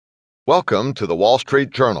Welcome to the Wall Street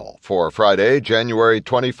Journal for Friday, January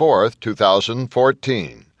 24th,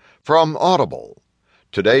 2014. From Audible.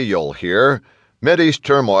 Today you'll hear, Mideast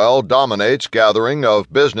turmoil dominates gathering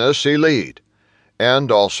of business elite.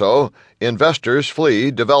 And also, investors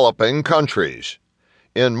flee developing countries.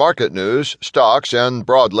 In market news, stocks end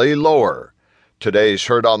broadly lower. Today's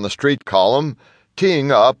Heard on the Street column,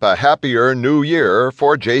 teeing up a happier new year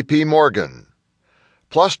for J.P. Morgan.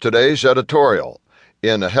 Plus today's editorial.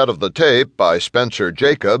 In Ahead of the Tape by Spencer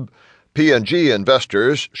Jacob, P&G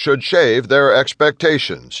investors should shave their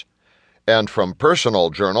expectations. And from Personal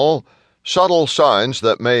Journal, subtle signs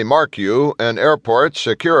that may mark you an airport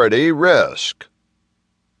security risk.